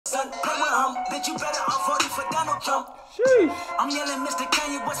bitch, you better off voting for Donald Trump. Sheesh. I'm yelling Mr.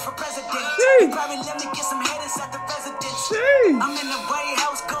 Kanye West for president. Sheesh. Probably let me get some haters at the residence. Sheesh. I'm in the White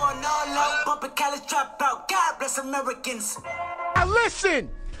House going all out, bumping college dropout. God bless Americans. Now listen,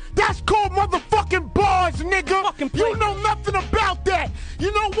 that's called motherfucking bars, nigga. You know nothing about that.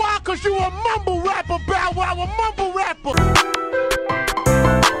 You know why? Cause you a mumble rapper, Bow Wow, a mumble rapper.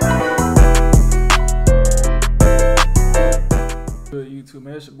 Good YouTube,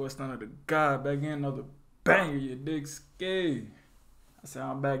 man. It's your boy Stunna the guy back in another banger. You dig ski? I said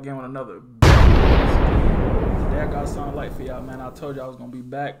I'm back in with another banger. Today I got something light for y'all, man. I told you I was gonna be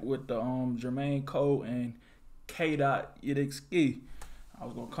back with the Jermaine Cole and K. You dig ski? I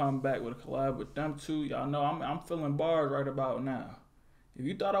was gonna come back with a collab with them two. Y'all know I'm feeling bars right about now. If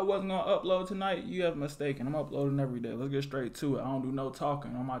you thought I wasn't gonna upload tonight, you have mistaken. I'm uploading every day. Let's get straight to it. I don't do no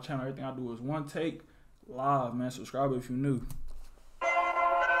talking on my channel. Everything I do is one take live, man. Subscribe if you're new.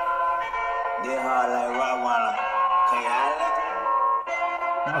 They hard like Rottweiler.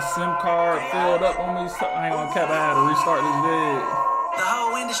 My SIM card filled up on me, so I ain't gonna cap. I had to restart this vid. The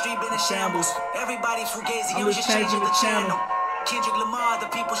whole industry been in shambles. Everybody fugazi, I'm just changing the channel. Kendrick Lamar, the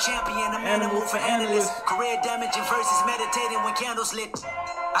people's champion, I'm animal for analysts. Career damaging versus meditating when candles lit.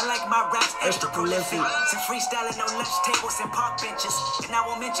 I like my raps extra prolific. Some freestyling on lunch tables and park benches. And I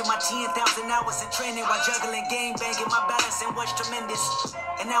won't mention my 10,000 hours in training while juggling game banging. My balancing was tremendous.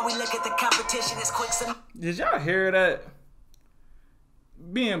 And now we look at the competition as quick. Did y'all hear that?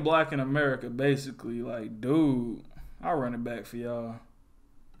 Being black in America, basically, like, dude, I'll run it back for y'all.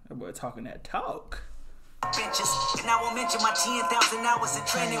 That boy talking that talk. Benches. And I won't mention my 10,000 hours in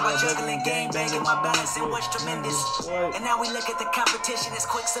training while juggling game banging. My balancing was tremendous. And now we look at the competition as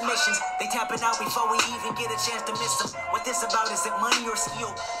quick submissions. They tapping out before we even get a chance to miss them. What this about, is it money or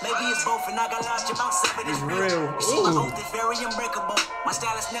skill? Maybe it's both, and I got large amounts of it. It's real. You see, my oath is very unbreakable. My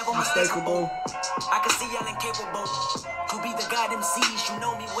style is never mistakable. I can see y'all incapable to be the god MCs, you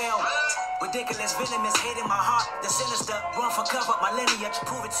know me well. Ridiculous, venomous, hate in my heart. The sinister, run for cover, my lineage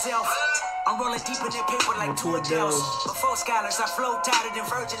prove itself. I'm rolling deep in their paper like two Adele's. Before scholars, I flow tighter than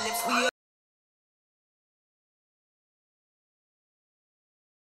virgin lips.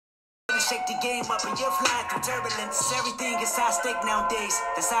 We shake the game up and you're flying through turbulence. Everything is high stake nowadays.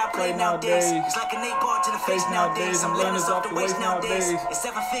 That's how I play nowadays. It's like an 8-ball to the face nowadays. I'm learning off the waist nowadays. It's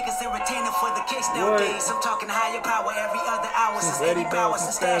 7 figures and retainer for the case nowadays. I'm talking higher power every other hour. Since Eddie Bowers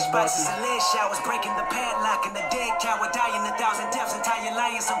and stash boxes and lead showers. Breaking the padlock and the dead cow. Dying 1,000 deaths and tie your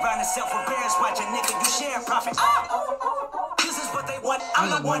lions around itself with bears. Watch a nigga, you share profit. This is what they want, I'm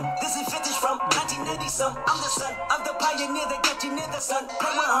the one. This is vintage from 1990-some. I'm the son of the pioneer that got you near the sun.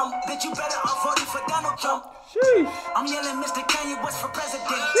 Play with bitch, you better off voting for Donald Trump. Sheesh. I'm yelling Mr. Kanye West for president.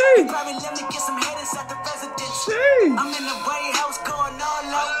 Sheesh. Probably let me get some haters at the residence. Sheesh. I'm in the White House going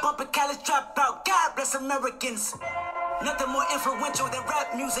all out, bumping college dropout. God bless Americans. Nothing more influential than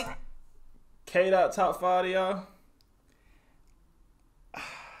rap music. K. Top 5 to y'all.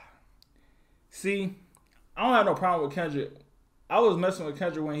 See, I don't have no problem with Kendrick. I was messing with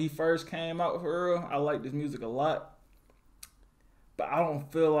Kendrick when he first came out, for real. I like this music a lot. But I don't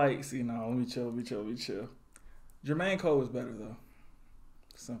feel like, see, no, let me chill. Jermaine Cole is better, though.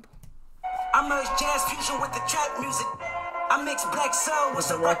 Simple. I merge jazz fusion with the trap music. I mix black soul with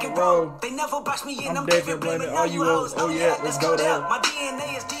some rock and roll. They never box me in, I'm David blaming all you hoes. Oh yeah, let's go there. My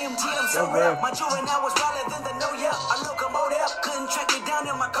DNA is DMT, I'm so rare. My juvenile was wilder than the no yeah. I locomotive, couldn't track me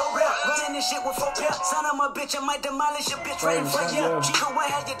down in my co-rap. Running this shit with 4 pairs. Son of a bitch, I might demolish your bitch right in front ya. Chico, what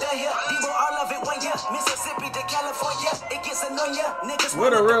had you done here? Debo, all of it one year. Mississippi to California, it gets annoying. Niggas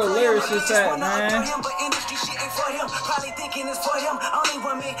what a real lyricist at, man. But industry shit ain't for him. Probably thinking it's for him. Only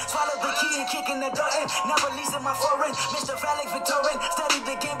one me. Swallow the key and kicking the door in. Never leasing my foreign. Mr. Valley Victorian, studied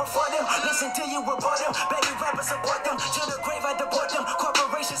the game before them. Listen till you report them. Baby rappers support them. To the grave I deport them.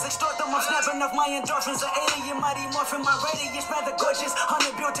 Corporations extort them. I'm snapping off my endorphins. An alien mighty morphin. My radius rather gorgeous.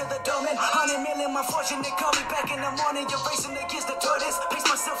 100 built to the domain. 100 million my fortune. They call me back in the morning. You're racing against the tortoise. Pace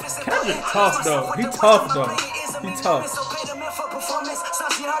myself is Kendrick tough though. He tough though. He tough. So pay them in for performance.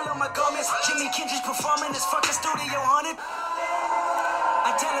 Saucy Harlow my garments. Jimmy Kendrick's performing this fucking studio haunted.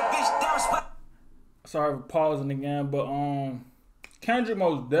 I tell a bitch down spot. Sorry for pausing again, but Kendrick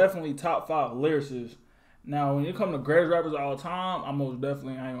most definitely top 5 lyricists. Now, when it comes to greatest rappers of all time, I most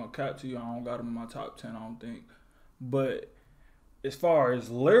definitely, I ain't gonna cap to you, I don't got him in my top 10, I don't think. But as far as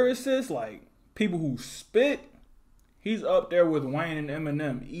lyricists, like people who spit, he's up there with Wayne and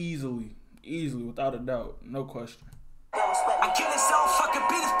Eminem easily, without a doubt, no question. I kill it so fucking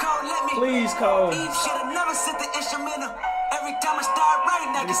beat if Cole let me. Please, Cole. Eve should have never sent the instrumental. Every time I start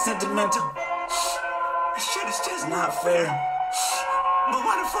writing, I get sentimental. This shit is just not fair. But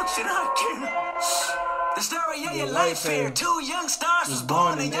why the fuck should I care? The story of your life here. 2 young stars was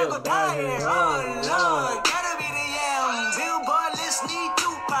born and young will die here. Oh Lord, gotta be the yam. Billboard list need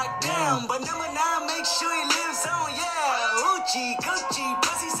Tupac down, but number 9 make sure he lives on. Yeah, Uchi, Gucci,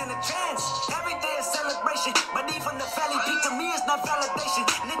 pussies in a trance. Every day is celebration, but need from the valley peak to me is not validation.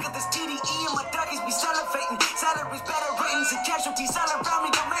 Nigga, this TDE and my doggies be celebrating. Salaries, better ratings, and casualties all around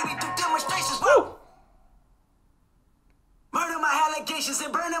me. Got married through demonstrations. Woo! Murder my allegations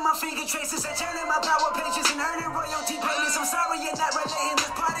and burning my finger traces and turning my power pages and earning royalty payments. I'm sorry you're not relating.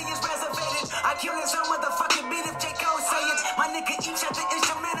 This party is reservated. I kill this whole motherfucking beat if J. Cole say it. My nigga each at the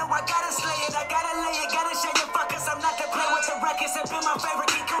instrumental. I gotta slay it. I gotta lay it. Gotta shake it. Fuckers. I'm not to play with the records. Have been my favorite.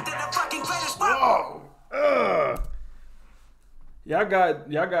 King Kunta, the fucking greatest. Whoa. Y'all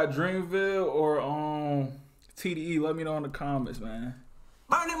got Dreamville or TDE? Let me know in the comments, man.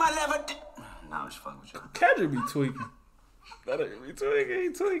 Burning my lever. Nah, I was fucking with you. Kendrick be tweaking. That nigga be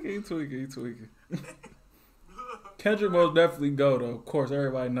tweaking. Kendrick most definitely go though. Of course,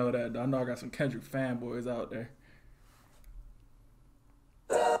 everybody know that. I know I got some Kendrick fanboys out there.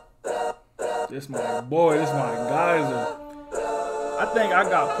 This my boy. This my geyser. I think I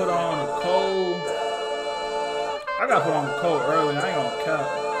got put on the cold. I got put on the cold early. I ain't gonna cap.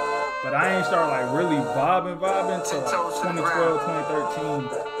 But I ain't started like really vibing till like 2012, 2013.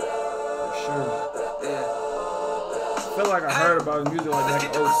 For sure. I feel like I heard about his music like back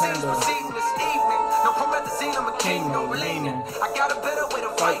in 2010 though. King, no leaning. I got a better way to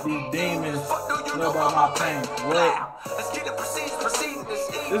fight these demons. Know about my pain. What?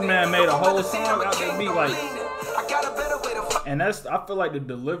 This man made a whole song out there beat like. And that's, I feel like the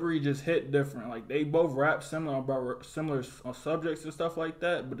delivery just hit different. Like they both rap similar about similar subjects and stuff like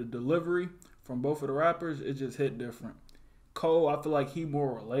that, but the delivery from both of the rappers, it just hit different. Cole, I feel like he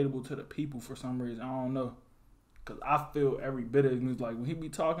more relatable to the people for some reason. I don't know. Cause I feel every bit of his music. Like when he be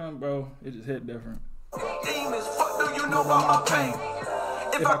talking, bro, it just hit different. Demons, fuck do you know about my pain?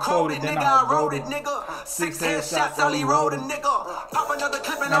 If I quote it, nigga, I wrote it, nigga. 6 headshots, all he wrote it, nigga. Pop another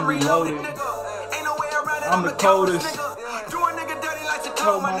clip and I'm reloaded, nigga. Ain't no way around it, I'm the coldest, nigga. Do a nigga dirty like you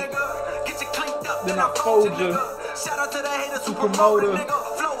told my nigga. Get you cleaned up, then I fold you. Shout out to the haters who promote it, nigga.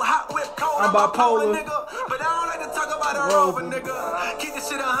 Flow hot whip cold, I'm bipolar, nigga. But I don't like to talk about a rover, nigga. Keep this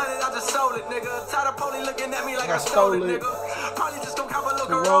shit 100, I just sold it, nigga. Tired of pony looking at me like I stole it, nigga. Probably just gon' cop a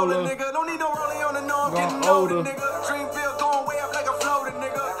look and roll it, nigga. Don't need no rolling on the no, I'm getting older, nigga. Dreamville going way up like a floater,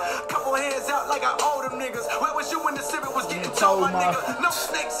 nigga. Couple hands out like I owe them niggas. Where was you when the civic was getting told, my nigga? No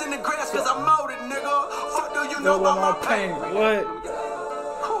snakes in the grass cause I'm molded, nigga. Fuck do you know about my pain? What?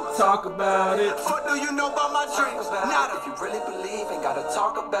 Talk about it. Fuck do you know about my dreams? Nada. If you really believe, ain't gotta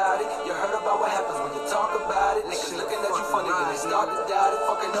talk about it. You heard about what happens when you talk about it. Niggas looking at you funny when they start to doubt it.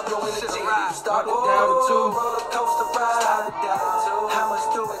 Fucking up your energy. You start to doubt it too. Roller coaster ride. Start to doubt it too. How much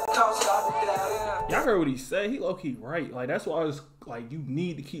do it cost? Start to doubt it. Y'all heard what he said. He low-key right. Like that's why I was like, you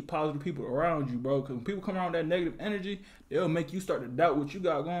need to keep positive people around you, bro. Cause when people come around with that negative energy, they'll make you start to doubt what you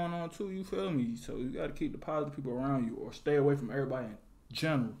got going on too. You feel me? So you gotta keep the positive people around you, or stay away from everybody in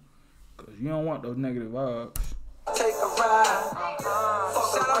general. Cause you don't want those negative vibes. Take a ride.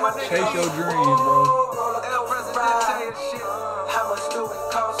 Chase your dreams, bro. How much do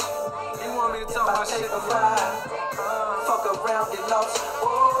it cost? You want me to talk about shit? Fuck around, get lost.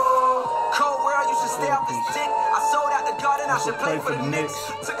 Cold world, you should stay off this dick. I sold out the garden, I should play for the Knicks.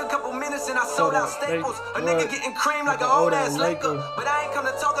 Took a couple minutes and I sold out Staples. A nigga getting cream like an old ass Laker. But I ain't come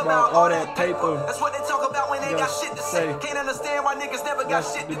to talk about all that paper. That's what they talk about when they got shit to say. Can't understand why niggas never got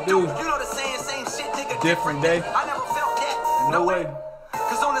shit to do. You know the saying, same shit, nigga. Different day. I never felt that. No way.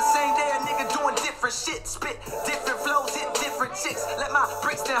 Cause on the same day, a nigga doing different shit. Spit different flows, hit different chicks. Let my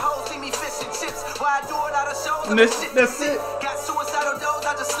bricks and hoes see me fish and chips. Why I do it out of shows? That's it. Got suicidal doors,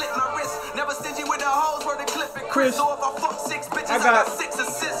 I just slit my wrist. Never stingy with the hoes, where the clip and Chris. So if I fuck 6 bitches, I got 6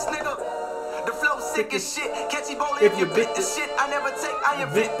 assists, nigga. The flow sick as shit. Catchy bowling if you bit the shit. I never take, I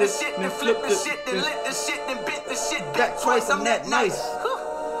invent the shit. Then flip the shit, then lit the shit, then bit the shit. Back twice, I'm that nice.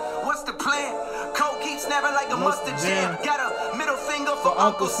 What's the plan? Coke keeps snapping like a mustard jam. Got a middle finger for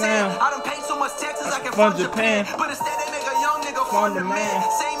Uncle Sam. I done paid so much taxes I can fund Japan. But instead they make a young nigga fund the man.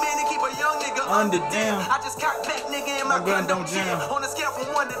 Same man to keep a young nigga under damn. I just cock back nigga and my gun don't jam. On a scale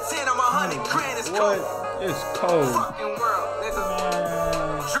from 1 to 10, I'm 100 grand. It's cold. It's cold. Fucking world,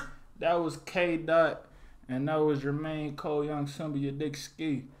 nigga. That was K Dot, and that was Jermaine Cole, Young Simba, your dick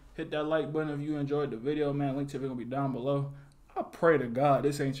ski. Hit that like button if you enjoyed the video, man. Link to it gonna be down below. I pray to God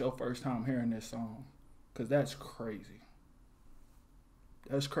this ain't your first time hearing this song, cause that's crazy.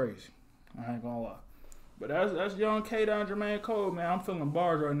 That's crazy. I ain't gonna lie. But that's Young K Dot, Jermaine Cole, man. I'm feeling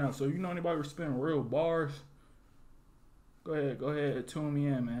bars right now. So you know anybody who's spinning real bars, Go ahead, tune me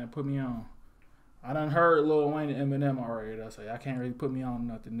in, man. Put me on. I done heard Lil Wayne and Eminem already. That's like I can't really put me on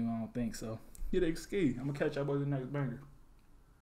nothing new. I don't think so. Get a ski. I'm gonna catch y'all boys in the next banger.